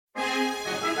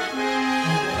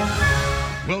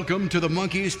Welcome to the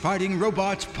Monkeys Fighting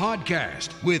Robots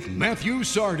podcast with Matthew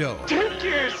Sardo. Take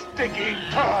your stinking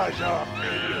paws off me,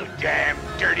 you damn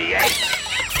dirty ape!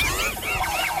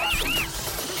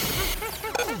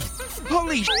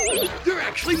 Holy they're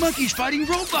actually monkeys fighting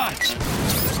robots!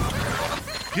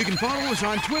 You can follow us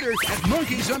on Twitter at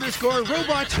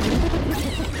monkeys_robots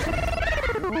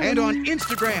and on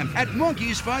Instagram at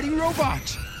monkeys fighting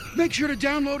robots. Make sure to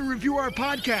download and review our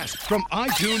podcast from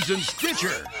iTunes and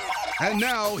Stitcher. And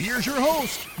now, here's your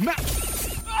host, Matt.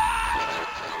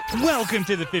 Welcome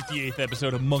to the 58th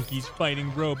episode of Monkeys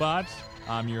Fighting Robots.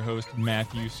 I'm your host,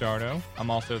 Matthew Sardo. I'm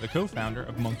also the co-founder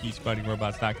of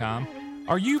monkeysfightingrobots.com.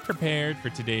 Are you prepared for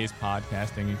today's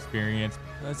podcasting experience?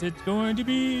 Because it's going to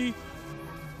be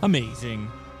amazing.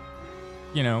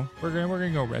 You know, we're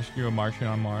gonna go rescue a Martian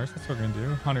on Mars. That's what we're gonna do.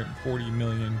 140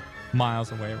 million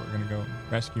miles away, we're gonna go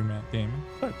rescue Matt Damon.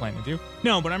 That's what I plan to do.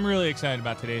 No, but I'm really excited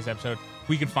about today's episode.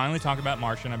 We can finally talk about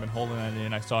Martian. I've been holding that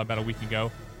in. I saw it about a week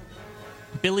ago.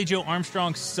 Billy Joe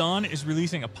Armstrong's son is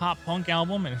releasing a pop punk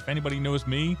album, and if anybody knows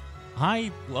me,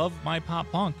 I love my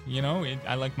pop punk. You know,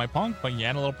 I like my punk, but you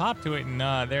add a little pop to it, and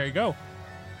there you go.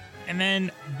 And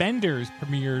then Benders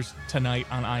premieres tonight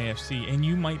on IFC, and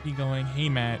you might be going, hey,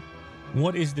 Matt,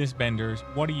 what is this Benders?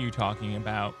 What are you talking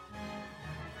about?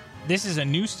 This is a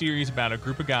new series about a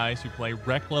group of guys who play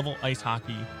rec-level ice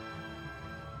hockey.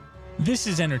 This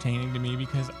is entertaining to me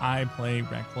because I play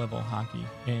rec-level hockey,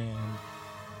 and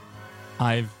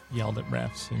I've yelled at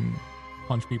refs and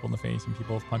punched people in the face, and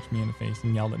people have punched me in the face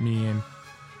and yelled at me,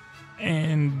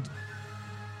 and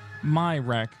my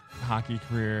rec hockey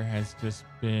career has just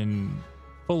been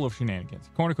full of shenanigans,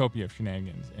 cornucopia of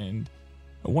shenanigans. And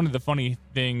one of the funny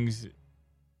things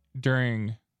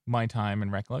during my time in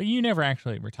rec level, you never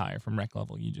actually retire from rec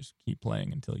level. You just keep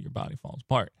playing until your body falls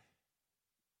apart.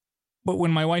 But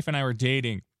when my wife and I were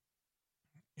dating,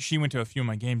 she went to a few of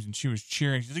my games and she was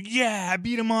cheering. She's like, yeah, I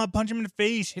beat him up, punch him in the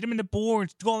face, hit him in the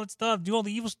boards, do all that stuff, do all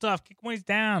the evil stuff, kick ways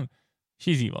down.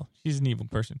 She's evil. She's an evil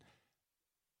person.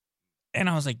 And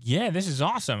I was like, yeah, this is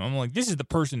awesome. I'm like, this is the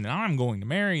person that I'm going to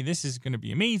marry. This is going to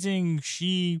be amazing.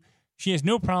 She has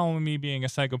no problem with me being a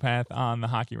psychopath on the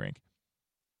hockey rink.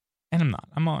 And I'm not.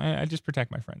 I just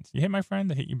protect my friends. You hit my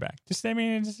friend, I hit you back.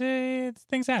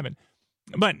 Things happen.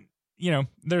 But, you know,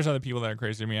 there's other people that are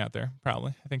crazier than me out there.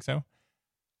 Probably. I think so.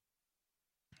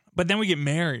 But then we get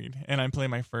married, and I play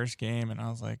my first game, and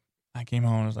I came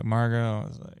home, and I was like, Margot,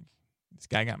 this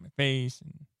guy got in my face,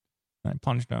 and I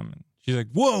punched him, and she's like,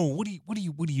 whoa, what are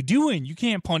you doing? You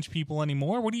can't punch people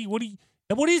anymore. What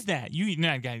is that?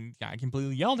 I got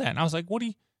completely yelled at, and I was like, what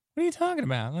are you talking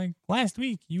about? Like, last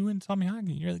week, you went and saw me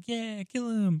hockey. You're like, yeah, kill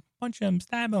him, punch him,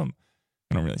 stab him.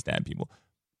 I don't really stab people.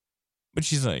 But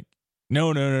she's like,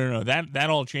 no. That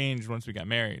all changed once we got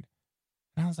married.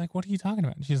 And I was like, what are you talking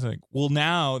about? And she's like, well,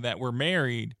 now that we're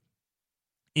married,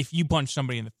 if you punch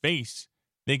somebody in the face,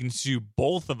 they can sue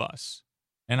both of us.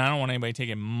 And I don't want anybody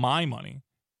taking my money.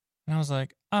 And I was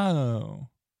like, oh.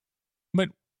 But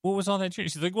what was all that?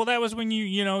 She's like, well, that was when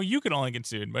you could only get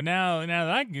sued. But now that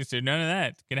I can get sued, none of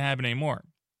that's going to happen anymore.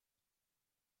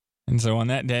 And so on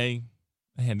that day,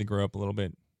 I had to grow up a little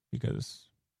bit because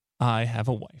I have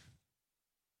a wife.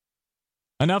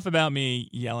 Enough about me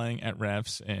yelling at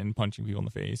refs and punching people in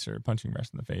the face or punching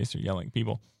refs in the face or yelling at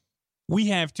people. We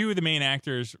have two of the main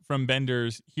actors from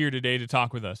Benders here today to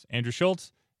talk with us, Andrew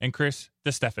Schulz and Chris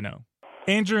Distefano.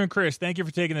 Andrew and Chris, thank you for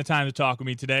taking the time to talk with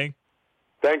me today.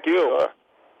 Thank you.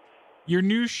 Your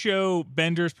new show,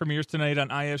 Benders, premieres tonight on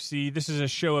IFC. This is a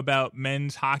show about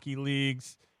men's hockey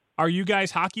leagues. Are you guys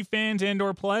hockey fans and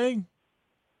or play?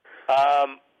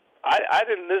 I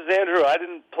didn't. This is Andrew. I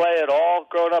didn't play at all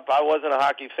growing up. I wasn't a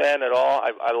hockey fan at all.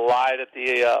 I lied at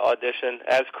the audition,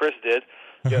 as Chris did.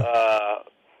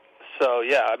 So,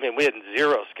 yeah, I mean, we had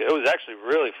zero skill. It was actually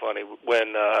really funny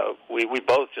when we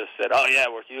both just said, oh, yeah,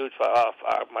 we're huge.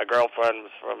 My girlfriend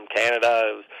was from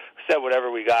Canada. We said whatever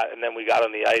we got, and then we got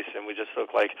on the ice, and we just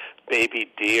looked like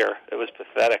baby deer. It was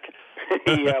pathetic.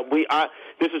 Yeah,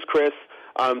 this is Chris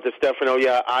Distefano.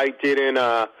 Yeah,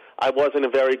 I wasn't a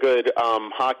very good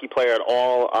hockey player at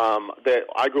all.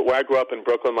 Where I grew up in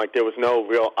Brooklyn, like, there was no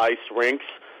real ice rinks.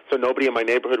 So nobody in my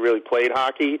neighborhood really played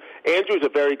hockey. Andrew's a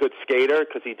very good skater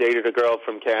because he dated a girl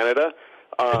from Canada.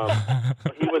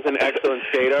 He was an excellent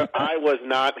skater. I was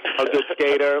not a good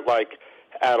skater, like,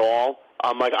 at all.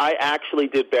 I actually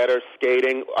did better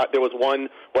skating. There was one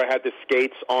where I had the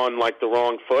skates on, like, the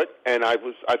wrong foot, and I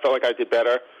felt like I did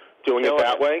better doing it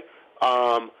that way.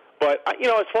 But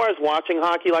as far as watching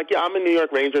hockey, like, yeah, I'm a New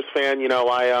York Rangers fan. We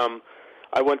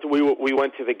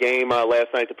went to the game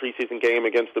last night, the preseason game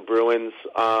against the Bruins,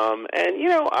 and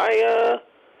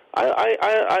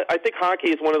I think hockey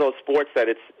is one of those sports that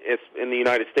it's in the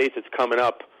United States. It's coming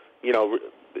up.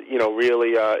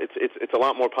 Really, it's a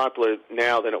lot more popular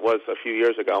now than it was a few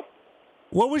years ago.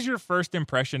 What was your first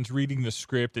impressions reading the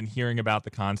script and hearing about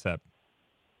the concept?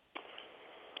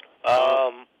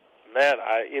 Man,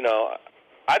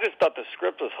 I just thought the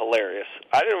script was hilarious.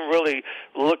 I didn't really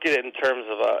look at it in terms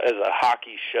of as a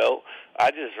hockey show. I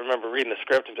just remember reading the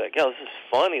script and be like, yo, this is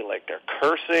funny. Like, they're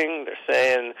cursing. They're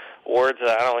saying words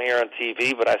that I don't hear on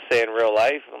TV, but I say in real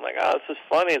life. And I'm like, oh, this is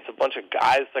funny. It's a bunch of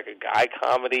guys. It's like a guy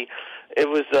comedy. It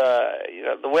was,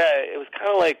 the way it was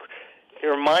kind of like, it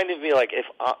reminded me like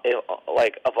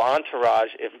of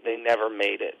Entourage if they never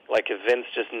made it. Like if Vince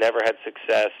just never had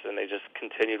success and they just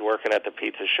continued working at the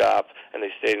pizza shop and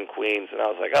they stayed in Queens. And I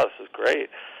was like, oh, this is great.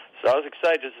 So I was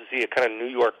excited just to see a kind of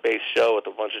New York-based show with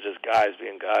a bunch of just guys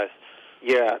being guys.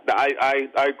 Yeah, I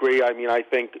agree. I mean, I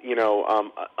think,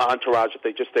 Entourage, if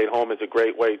they just stayed home, is a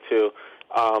great way to,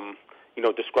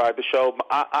 describe the show.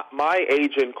 My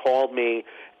agent called me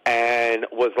and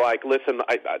was like, listen,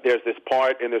 there's this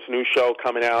part in this new show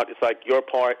coming out. It's like your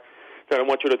part that I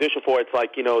want you to audition for. It's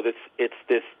like,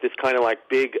 this kind of like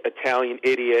big Italian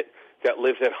idiot that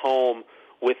lives at home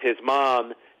with his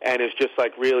mom and is just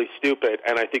like really stupid,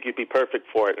 and I think you'd be perfect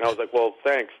for it. And I was like, well,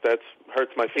 thanks. That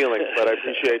hurts my feelings, but I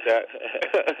appreciate that.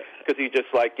 Because he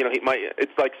just like,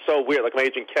 it's like so weird. Like my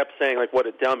agent kept saying like, what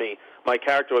a dummy. My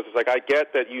character was like, I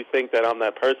get that you think that I'm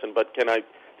that person, but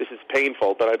this is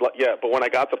painful, but but when I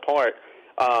got the part,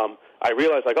 I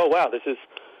realized like, oh wow, this is,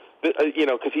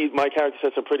 because my character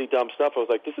said some pretty dumb stuff. I was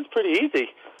like, this is pretty easy.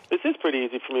 This is pretty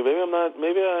easy for me. Maybe I'm not.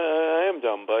 Maybe I am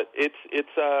dumb, but it's.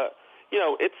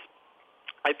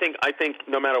 I think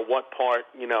no matter what part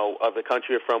of the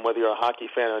country you're from, whether you're a hockey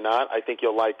fan or not, I think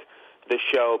you'll like this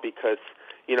show because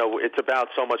it's about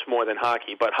so much more than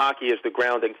hockey. But hockey is the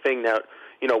grounding thing that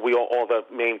we all the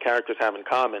main characters have in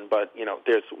common. But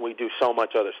we do so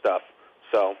much other stuff.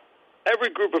 So every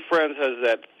group of friends has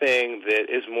that thing that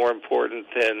is more important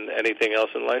than anything else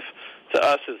in life. To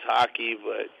us, it's hockey,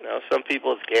 but some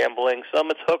people it's gambling, some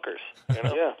it's hookers.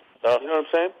 Yeah, so, you know what I'm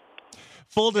saying?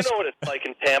 You know what it's like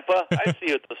in Tampa. I see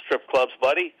you at the strip clubs,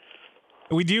 buddy.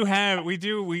 We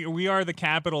are the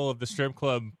capital of the strip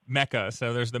club mecca,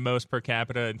 so there's the most per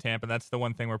capita in Tampa. That's the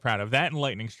one thing we're proud of. That and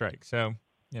lightning strike. So,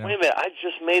 Wait a minute, I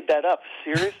just made that up.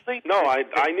 Seriously? No, I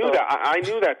knew that. I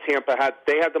knew that Tampa had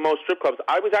the most strip clubs.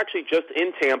 I was actually just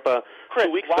in Tampa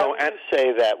 2 weeks ago. Why would you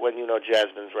say that when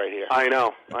Jasmine's right here? I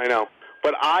know.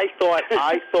 But I thought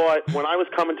when I was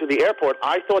coming to the airport,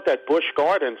 I thought that Busch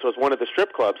Gardens was one of the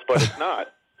strip clubs, but it's not.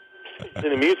 It's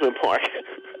an amusement park.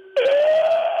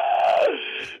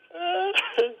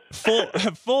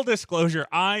 Full disclosure,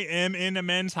 I am in a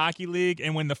men's hockey league,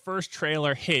 and when the first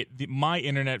trailer hit, my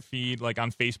internet feed, like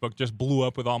on Facebook, just blew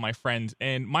up with all my friends.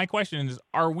 And my question is,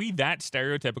 are we that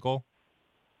stereotypical?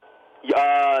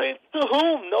 To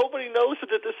whom? Nobody knows that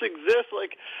this exists.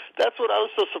 Like, that's what I was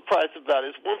so surprised about.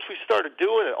 Is once we started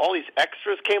doing it, all these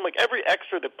extras came. Like every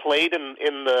extra that played in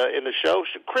the show,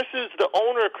 the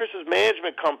owner of Chris's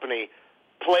management company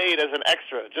played as an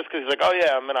extra just because he's like, oh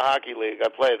yeah, I'm in a hockey league. I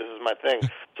play. This is my thing.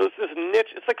 So it's this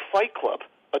niche. It's like Fight Club,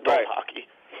 adult hockey.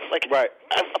 Like,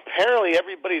 apparently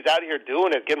everybody's out here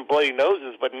doing it, getting bloody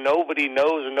noses, but nobody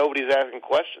knows and nobody's asking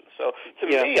questions. So to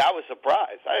me, I was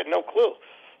surprised. I had no clue.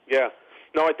 Yeah.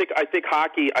 No, I think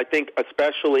hockey,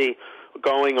 especially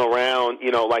going around,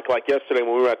 like yesterday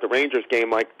when we were at the Rangers game,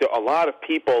 like a lot of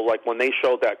people, like when they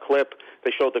showed that clip,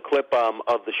 they showed the clip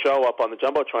of the show up on the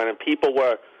Jumbotron, and people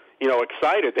were,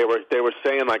 excited. They were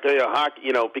saying like, hey,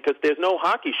 hockey, because there's no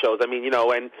hockey shows. I mean,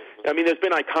 there's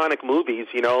been iconic movies,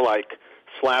 like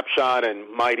Slapshot and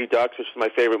Mighty Ducks, which is my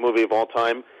favorite movie of all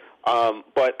time.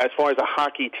 But as far as a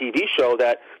hockey TV show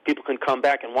that people can come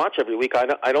back and watch every week,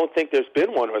 I don't think there's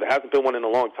been one, or there hasn't been one in a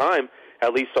long time,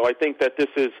 at least. So I think that this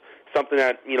is something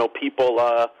that, people,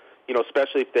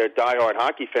 especially if they're diehard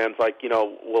hockey fans,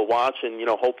 will watch and,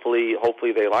 hopefully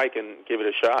they like and give it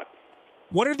a shot.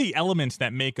 What are the elements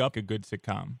that make up a good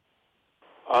sitcom?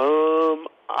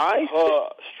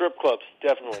 Strip clubs,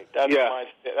 definitely. That's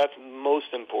the most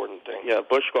important thing. Yeah,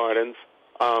 Busch Gardens.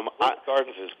 Busch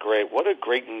Gardens is great. What a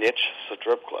great niche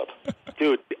strip club.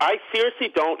 Dude, I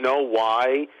seriously don't know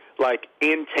why, like,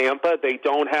 in Tampa, they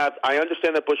don't have... I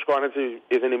understand that Busch Gardens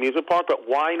is an amusement park, but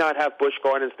why not have Busch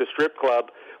Gardens, the strip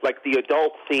club, like the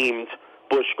adult-themed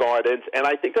Busch Gardens? And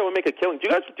I think that would make a killing. Do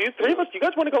you guys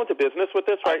want to go into business with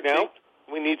this right now?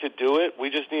 We need to do it. We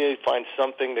just need to find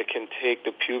something that can take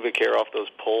the pubic hair off those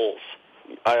poles.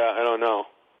 I don't know.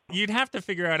 You'd have to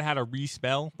figure out how to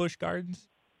respell Busch Gardens.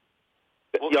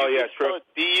 Well, yeah, true.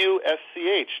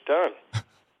 BUSCH, done.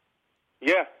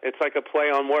 Yeah, it's like a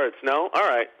play on words. No? All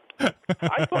right.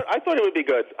 I thought it would be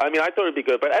good. I mean, I thought it would be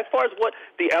good. But as far as what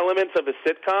the elements of a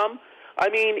sitcom, I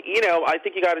mean, I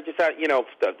think you got to just have,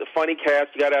 the funny cast.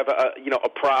 You got to have a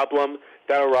problem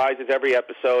that arises every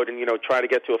episode, and try to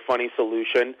get to a funny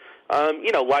solution.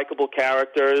 Likable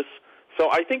characters. So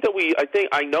I think that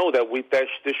I know that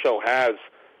this show has,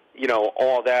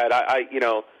 all that.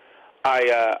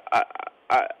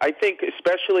 I think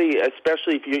especially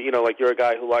if you you're a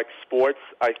guy who likes sports.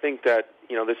 I think that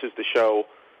this is the show.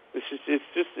 It's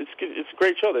a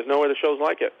great show. There's no other shows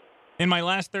like it. In my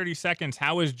last 30 seconds,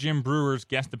 how was Jim Brewer's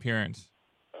guest appearance?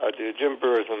 Dude, Jim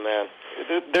Brewer's a man.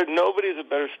 Nobody's a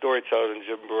better storyteller than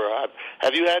Jim Brewer.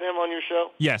 Have you had him on your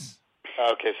show? Yes.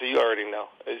 Okay, so you already know.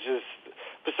 It's just,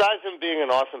 besides him being an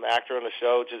awesome actor on the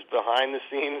show, just behind the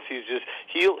scenes,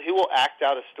 he will act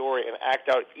out a story and act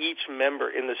out each member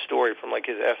in the story from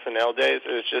his SNL days.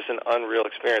 It's just an unreal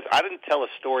experience. I didn't tell a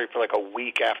story for a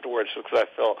week afterwards because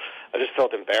I just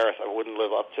felt embarrassed. I wouldn't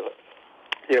live up to it.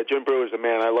 Yeah, Jim Brewer's a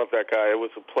man. I love that guy. It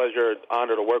was a pleasure,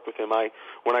 honor to work with him.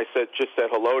 When I said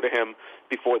hello to him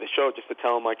before the show, just to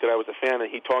tell him that I was a fan, and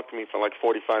he talked to me for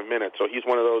 45 minutes. So he's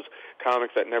one of those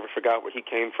comics that never forgot where he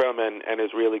came from and is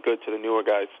really good to the newer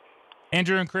guys.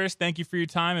 Andrew and Chris, thank you for your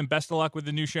time, and best of luck with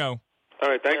the new show. All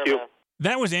right, thank you. Man.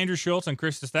 That was Andrew Schulz and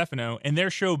Chris Distefano, and their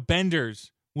show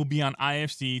Benders will be on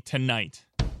IFC tonight.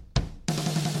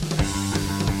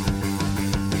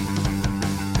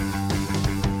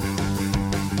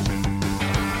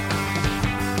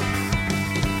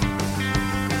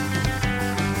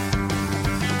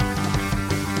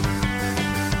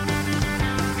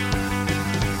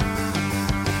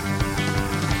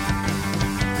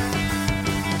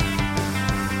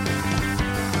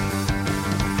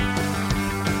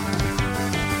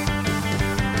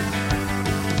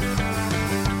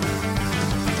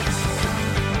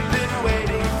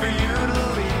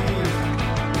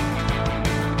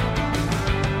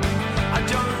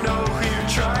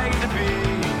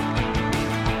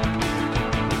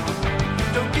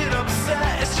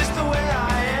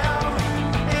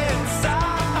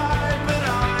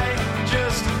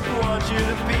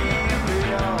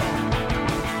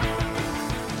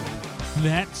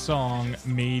 That song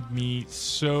made me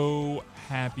so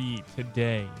happy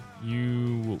today.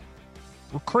 You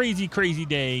were crazy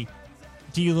day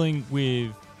dealing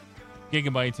with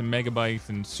gigabytes and megabytes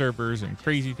and servers and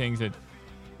crazy things that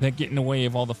get in the way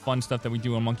of all the fun stuff that we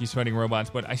do on Monkeys Fighting Robots.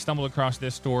 But I stumbled across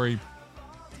this story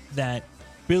that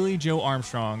Billy Joe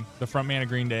Armstrong, the frontman of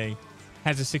Green Day,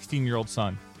 has a 16-year-old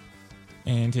son.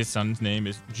 And his son's name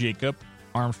is Jakob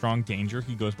Armstrong Danger.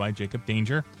 He goes by Jakob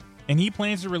Danger. And he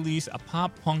plans to release a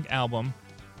pop-punk album.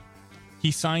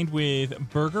 He signed with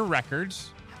Burger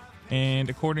Records. And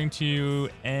according to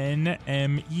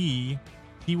NME,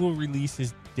 he will release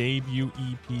his debut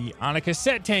EP on a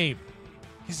cassette tape.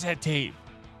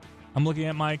 I'm looking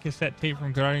at my cassette tape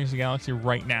from Guardians of the Galaxy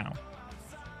right now.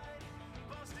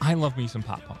 I love me some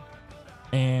pop-punk.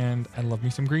 And I love me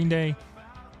some Green Day.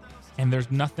 And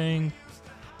there's nothing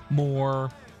more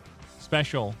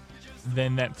special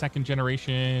than that second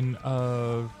generation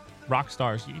of rock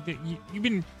stars. You've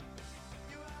been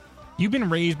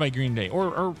raised by Green Day,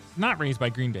 or not raised by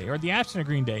Green Day, or the absent of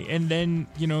Green Day, and then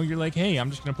you're like, hey, I'm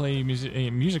just gonna play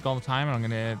music all the time, and I'm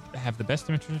gonna have the best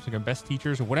instruments, the best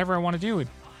teachers, or whatever I want to do,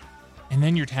 and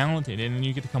then you're talented, and then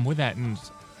you get to come with that. And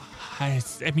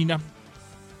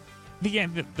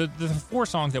the 4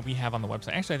 songs that we have on the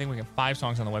website. Actually, I think we have 5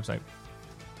 songs on the website.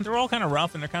 They're all kind of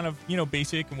rough and they're kind of,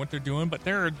 basic in what they're doing, but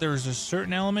there's a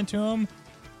certain element to them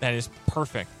that is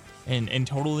perfect and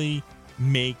totally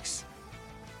makes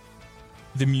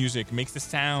the music, makes the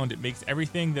sound, it makes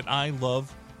everything that I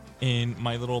love in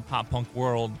my little pop punk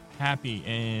world happy,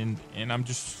 and I'm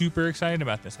just super excited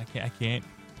about this. I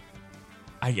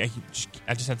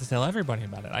just have to tell everybody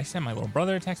about it. I sent my little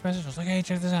brother a text message. I was like, hey,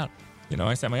 check this out.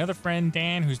 I sent my other friend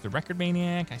Dan, who's the record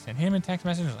maniac. I sent him a text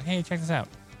message. I was like, hey, check this out.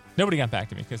 Nobody got back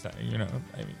to me because,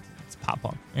 it's pop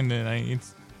punk. And then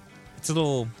it's a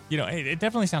little, it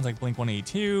definitely sounds like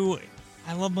Blink-182.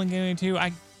 I love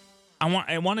Blink-182.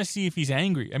 I want to see if he's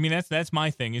angry. I mean, that's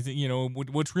my thing. Is that,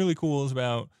 what's really cool is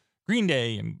about Green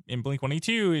Day and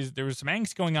Blink-182 is there was some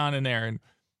angst going on in there. And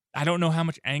I don't know how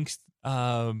much angst,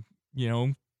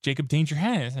 Jakob Danger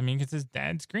has. I mean, because his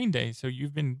dad's Green Day. So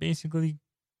you've been basically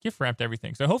gift wrapped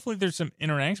everything. So hopefully there's some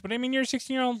inner angst. But I mean, you're a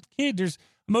 16-year-old kid. There's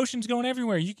emotions going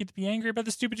everywhere. You get to be angry about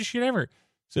the stupidest shit ever.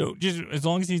 So just as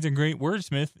long as he's a great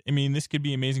wordsmith, I mean, this could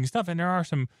be amazing stuff. And there are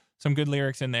some good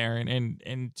lyrics in there,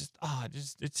 and just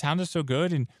it sounded so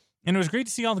good. And it was great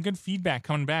to see all the good feedback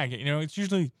coming back. It's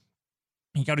usually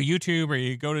you go to YouTube or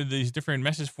you go to these different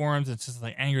message forums, it's just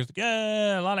like anger, like,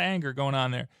 a lot of anger going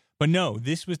on there. But no,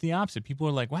 this was the opposite. People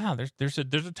are like, wow, there's a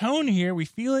tone here. We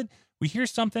feel it. We hear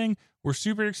something. We're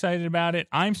super excited about it.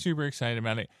 I'm super excited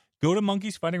about it. Go to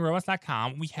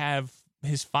monkeysfightingrobots.com. We have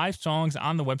his 5 songs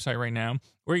on the website right now,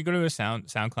 or you go to his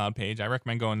SoundCloud page. I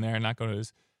recommend going there and not go to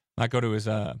his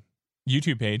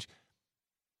YouTube page.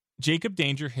 Jakob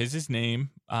Danger is his name.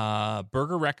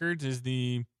 Burger Records is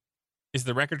the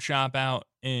record shop out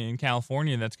in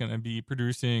California that's going to be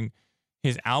producing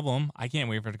his album. I can't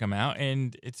wait for it to come out.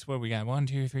 And it's what we got: 1,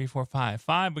 2, 3, 4, 5.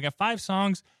 5. We got 5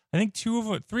 songs. I think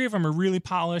 3 of them are really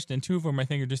polished, and 2 of them I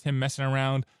think are just him messing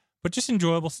around, but just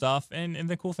enjoyable stuff. And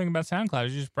the cool thing about SoundCloud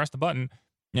is you just press the button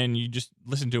and you just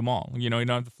listen to them all. You know, you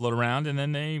don't have to float around. And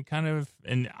then they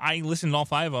and I listened to all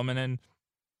 5 of them, and then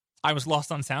I was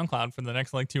lost on SoundCloud for the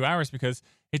next 2 hours because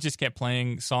it just kept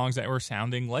playing songs that were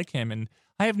sounding like him. And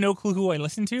I have no clue who I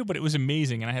listened to, but it was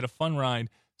amazing, and I had a fun ride.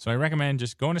 So I recommend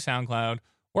just going to SoundCloud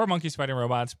or Monkeys Fighting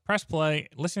Robots, press play,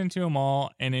 listen to them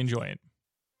all, and enjoy it.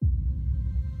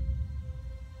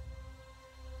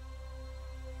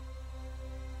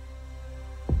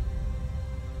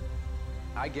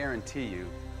 I guarantee you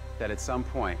that at some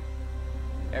point,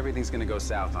 everything's gonna go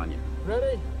south on you.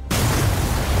 Ready?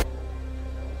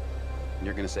 And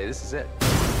you're gonna say, this is it.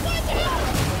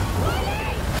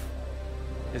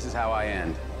 This is how I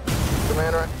end.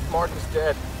 Commander, Martin's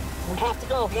dead. We have to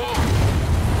go now.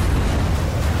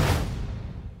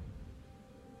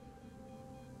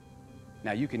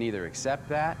 Now you can either accept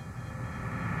that,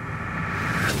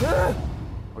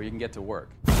 or you can get to work.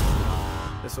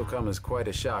 This will come as quite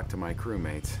a shock to my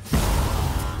crewmates,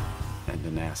 and to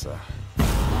NASA,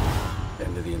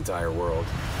 and to the entire world.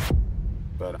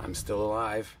 But I'm still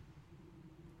alive.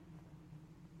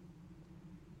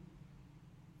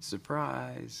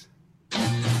 Surprise.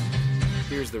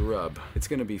 Here's the rub. It's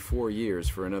gonna be 4 years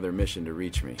for another mission to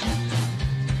reach me.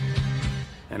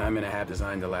 And I'm gonna have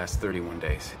designed to last 31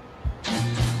 days.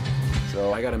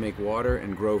 So I gotta make water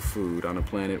and grow food on a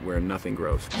planet where nothing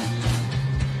grows.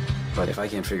 But if I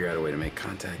can't figure out a way to make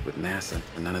contact with NASA,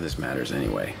 then none of this matters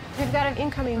anyway. We've got an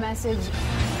incoming message.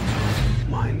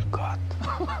 Mein Gott.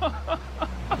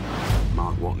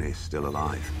 Mark Watney's still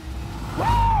alive.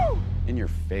 Woo! In your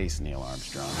face, Neil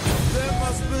Armstrong. There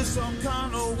must be some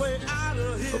kind of way out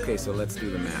of here. Okay, so let's do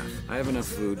the math. I have enough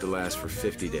food to last for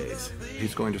 50 days.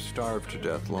 He's going to starve to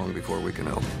death long before we can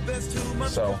help.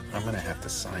 So I'm gonna have to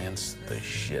science the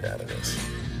shit out of this.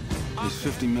 He's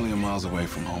 50 million miles away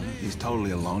from home. He's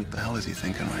totally alone. What the hell is he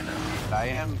thinking right now? I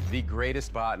am the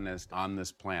greatest botanist on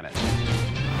this planet.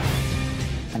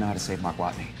 I know how to save Mark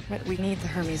Watney. But we need the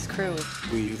Hermes crew.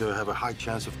 We either have a high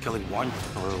chance of killing 1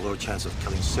 or a low chance of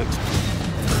killing 6.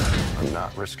 I'm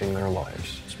not risking their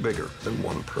lives. It's bigger than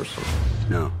one person.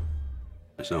 No,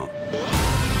 it's not.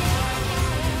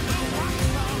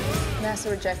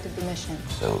 NASA rejected the mission.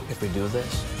 So if we do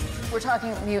this, We're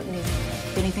talking mutiny.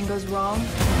 If anything goes wrong,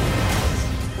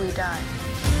 we die.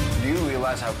 do you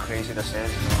realize how crazy this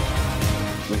is?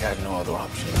 We have no other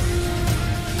option.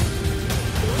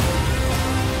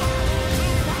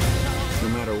 No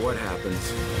matter what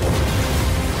happens,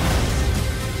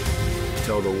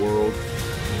 tell the world,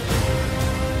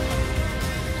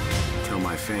 tell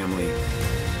my family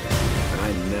that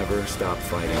I never stop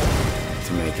fighting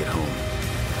to make it home.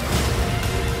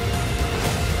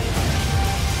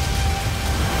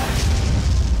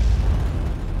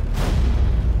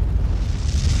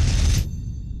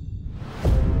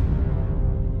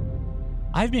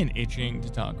 I've been itching to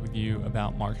talk with you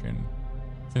about Martian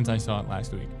since I saw it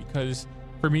last week, because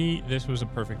for me, this was a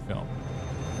perfect film.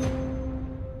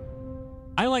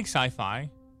 I like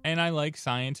sci-fi, and I like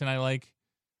science, and I like,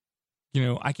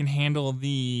 I can handle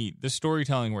the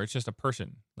storytelling where it's just a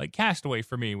person. Like Castaway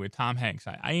for me with Tom Hanks.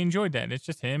 I enjoyed that. It's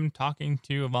just him talking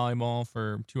to a volleyball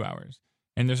for 2 hours,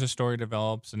 and there's a story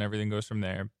develops, and everything goes from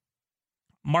there.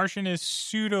 Martian is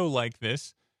pseudo like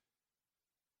this,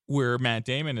 where Matt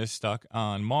Damon is stuck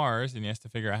on Mars and he has to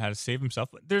figure out how to save himself.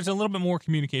 There's a little bit more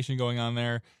communication going on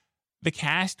there. The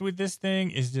cast with this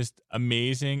thing is just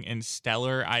amazing and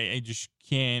stellar. I just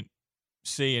can't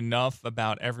say enough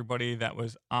about everybody that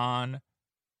was on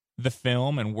the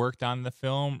film and worked on the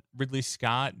film. Ridley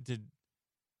Scott did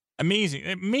amazing.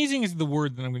 Amazing is the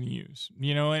word that I'm going to use,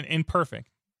 and perfect.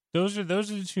 Those are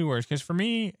the 2 words, because for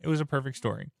me, it was a perfect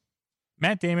story.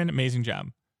 Matt Damon, amazing job.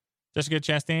 Jessica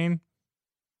Chastain,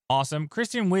 awesome.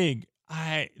 Kristen Wiig,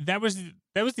 that was the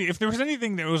if there was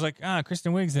anything that was like,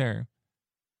 Kristen Wiig's there,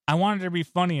 I wanted it to be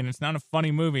funny, and it's not a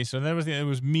funny movie, so it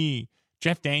was me.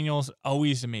 Jeff Daniels,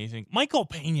 always amazing. Michael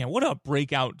Pena, what a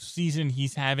breakout season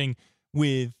he's having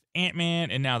with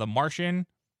Ant-Man, and now the Martian.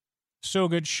 So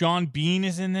good. Sean Bean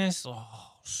is in this. Oh,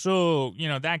 so,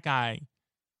 that guy,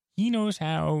 he knows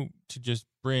how to just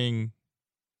bring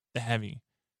the heavy.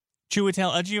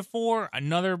 Chiwetel Ejiofor,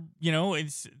 another,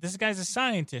 this guy's a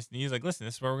scientist. And he's like, listen,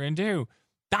 this is what we're going to do.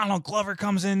 Donald Glover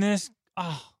comes in this.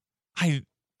 Oh, I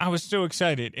was so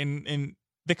excited. And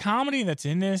the comedy that's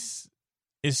in this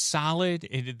is solid.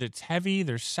 It's heavy.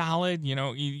 They're solid.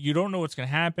 You don't know what's going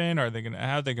to happen. How are they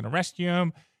going to rescue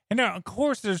him? And of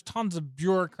course, there's tons of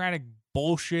bureaucratic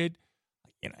bullshit.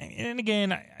 And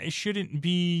again, I shouldn't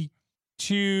be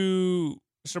too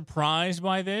surprised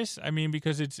by this. I mean,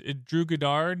 because it's Drew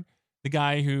Goddard, the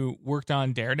guy who worked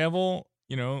on Daredevil.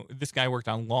 This guy worked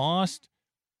on Lost.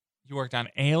 He worked on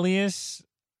Alias.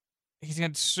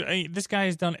 This guy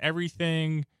has done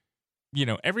everything,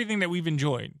 everything that we've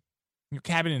enjoyed.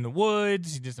 Cabin in the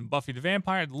Woods. He did some Buffy the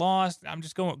Vampire, Lost. I'm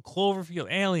just going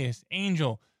Cloverfield, Alias,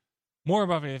 Angel, more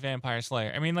Buffy the Vampire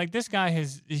Slayer. I mean, like, this guy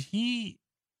is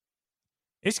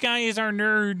our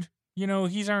nerd.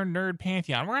 He's our nerd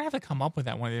pantheon. We're gonna have to come up with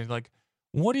that one. Like,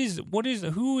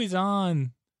 who is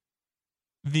on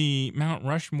the Mount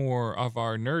Rushmore of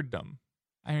our nerddom?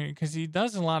 I mean, because he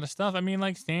does a lot of stuff. I mean,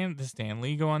 like Stan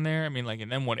Lee go on there. I mean, like,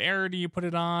 and then what era do you put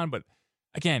it on? But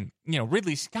again,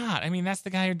 Ridley Scott. I mean, that's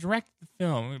the guy who directed the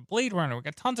film. Blade Runner. We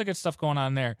got tons of good stuff going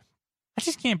on there. I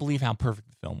just can't believe how perfect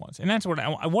the film was. And that's what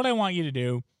I want you to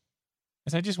do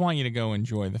is I just want you to go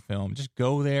enjoy the film. Just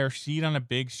go there, see it on a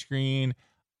big screen.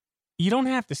 You don't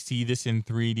have to see this in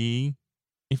 3D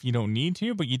if you don't need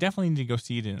to, but you definitely need to go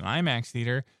see it in an IMAX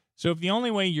theater. So if the only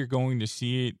way you're going to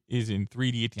see it is in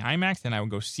 3D at the IMAX, then I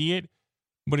would go see it.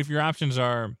 But if your options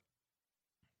are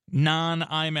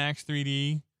non-IMAX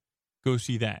 3D, go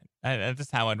see that.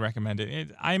 That's how I'd recommend it.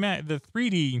 The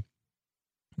 3D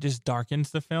just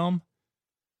darkens the film.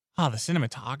 Oh, the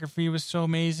cinematography was so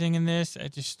amazing in this.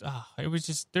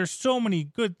 There's so many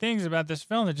good things about this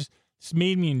film that just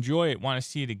made me enjoy it, want to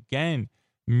see it again.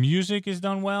 Music is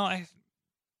done well.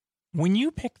 When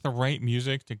you pick the right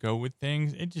music to go with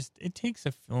things, it takes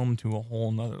a film to a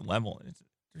whole nother level.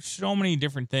 There's so many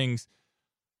different things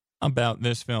about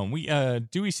this film.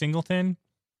 Dewey Singleton,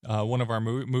 one of our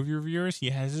movie reviewers, he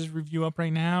has his review up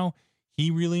right now. He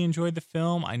really enjoyed the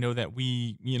film. I know that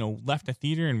we, left the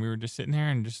theater and we were just sitting there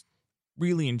and just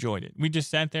really enjoyed it. We just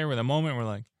sat there with a moment. We're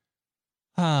like,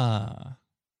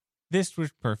 this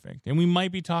was perfect. And we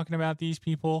might be talking about these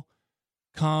people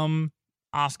come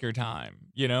Oscar time.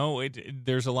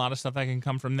 There's a lot of stuff that can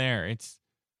come from there.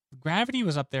 Gravity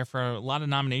was up there for a lot of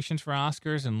nominations for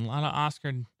Oscars and a lot of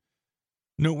Oscar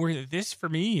noteworthy. This for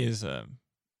me is a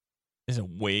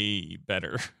way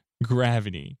better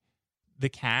Gravity. The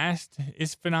cast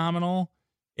is phenomenal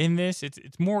in this.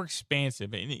 It's more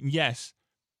expansive. And yes,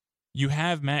 you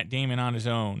have Matt Damon on his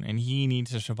own and he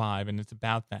needs to survive, and it's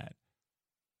about that.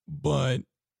 But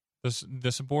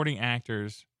the supporting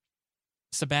actors,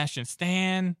 Sebastian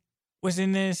Stan was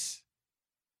in this.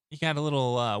 You got a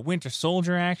little Winter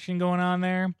Soldier action going on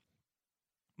there.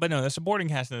 But no, the supporting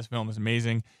cast in this film is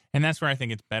amazing, and that's where I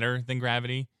think it's better than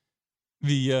Gravity.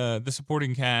 The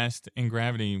supporting cast in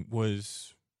Gravity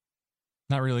was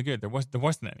not really good. There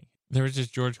wasn't any. There was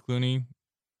just George Clooney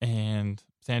and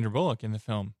Sandra Bullock in the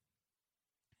film.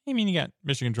 I mean, you got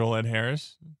Mission Control Ed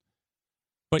Harris.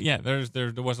 But yeah, there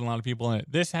wasn't a lot of people in it.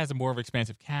 This has a more of an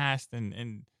expansive cast,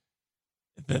 and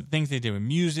the things they did with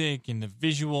music and the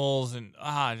visuals, and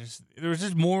there was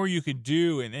just more you could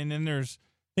do. And then there's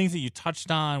things that you touched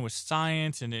on with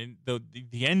science and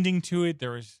the ending to it.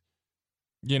 There was,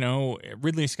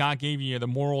 Ridley Scott gave you the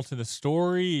moral to the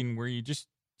story, and where you just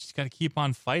got to keep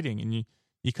on fighting, and you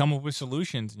come up with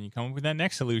solutions, and you come up with that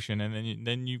next solution, and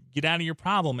then you get out of your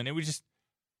problem. And it was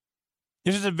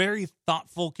a very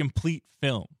thoughtful, complete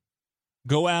film.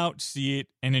 Go out, see it,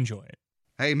 and enjoy it.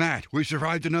 Hey, Matt, we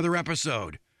survived another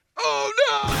episode.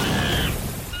 Oh,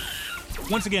 no!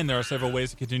 Once again, there are several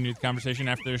ways to continue the conversation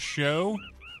after the show.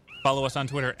 Follow us on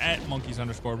Twitter at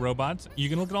monkeys_robots. You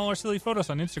can look at all our silly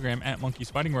photos on Instagram at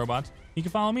monkeysfightingrobots. You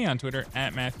can follow me on Twitter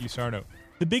at Matthew Sardo.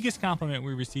 The biggest compliment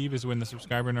we receive is when the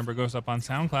subscriber number goes up on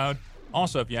SoundCloud.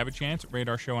 Also, if you have a chance, rate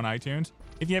our show on iTunes.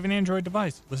 If you have an Android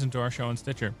device, listen to our show on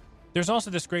Stitcher. There's also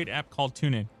this great app called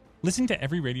TuneIn. Listen to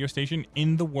every radio station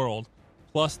in the world,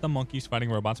 plus the Monkeys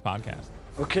Fighting Robots podcast.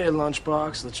 Okay,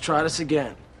 Lunchbox, let's try this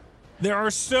again. There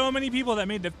are so many people that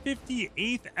made the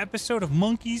 58th episode of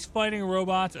Monkeys Fighting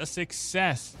Robots a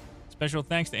success. Special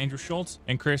thanks to Andrew Schulz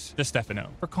and Chris Distefano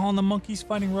for calling the Monkeys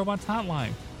Fighting Robots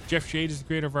hotline. Jeff Shade is the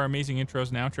creator of our amazing intros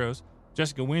and outros.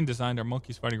 Jessica Wynn designed our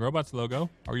Monkeys Fighting Robots logo.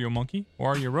 Are you a monkey or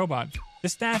are you a robot? The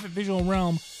staff at Visual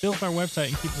Realm built our website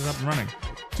and keeps us up and running.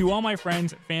 To all my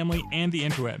friends, family, and the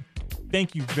interweb,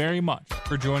 thank you very much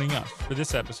for joining us for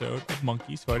this episode of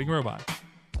Monkeys Fighting Robots.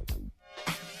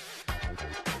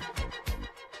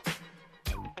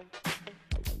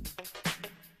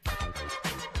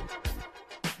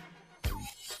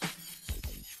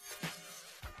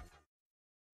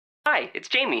 Hi, it's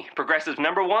Jamie, Progressive's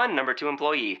 #1, #2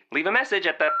 employee. Leave a message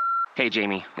at the... Hey,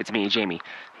 Jamie, it's me, Jamie.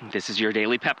 This is your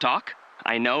daily pep talk.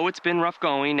 I know it's been rough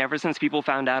going ever since people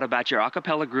found out about your a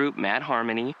cappella group, Mad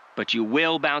Harmony, but you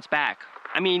will bounce back.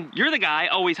 I mean, you're the guy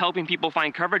always helping people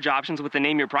find coverage options with the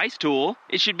Name Your Price tool.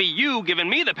 It should be you giving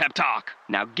me the pep talk.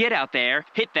 Now get out there,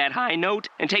 hit that high note,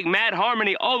 and take Mad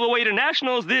Harmony all the way to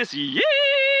nationals this year!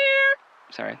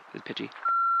 Sorry, it's pitchy.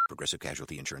 Progressive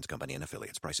Casualty Insurance Company and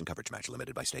Affiliates. Price and coverage match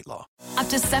limited by state law. Up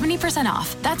to 70%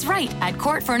 off. That's right, at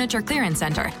Court Furniture Clearance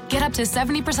Center. Get up to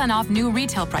 70% off new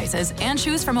retail prices and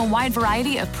choose from a wide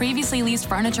variety of previously leased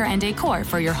furniture and decor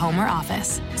for your home or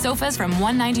office. Sofas from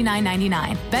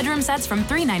 $199.99. Bedroom sets from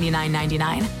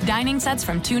 $399.99. Dining sets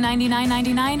from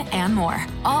 $299.99 and more.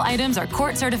 All items are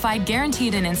Court certified,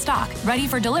 guaranteed, and in stock, ready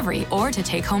for delivery or to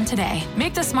take home today.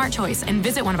 Make the smart choice and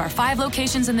visit one of our 5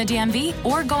 locations in the DMV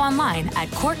or go online at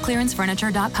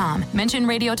courtclearancefurniture.com. Mention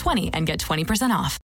Radio 20 and get 20% off.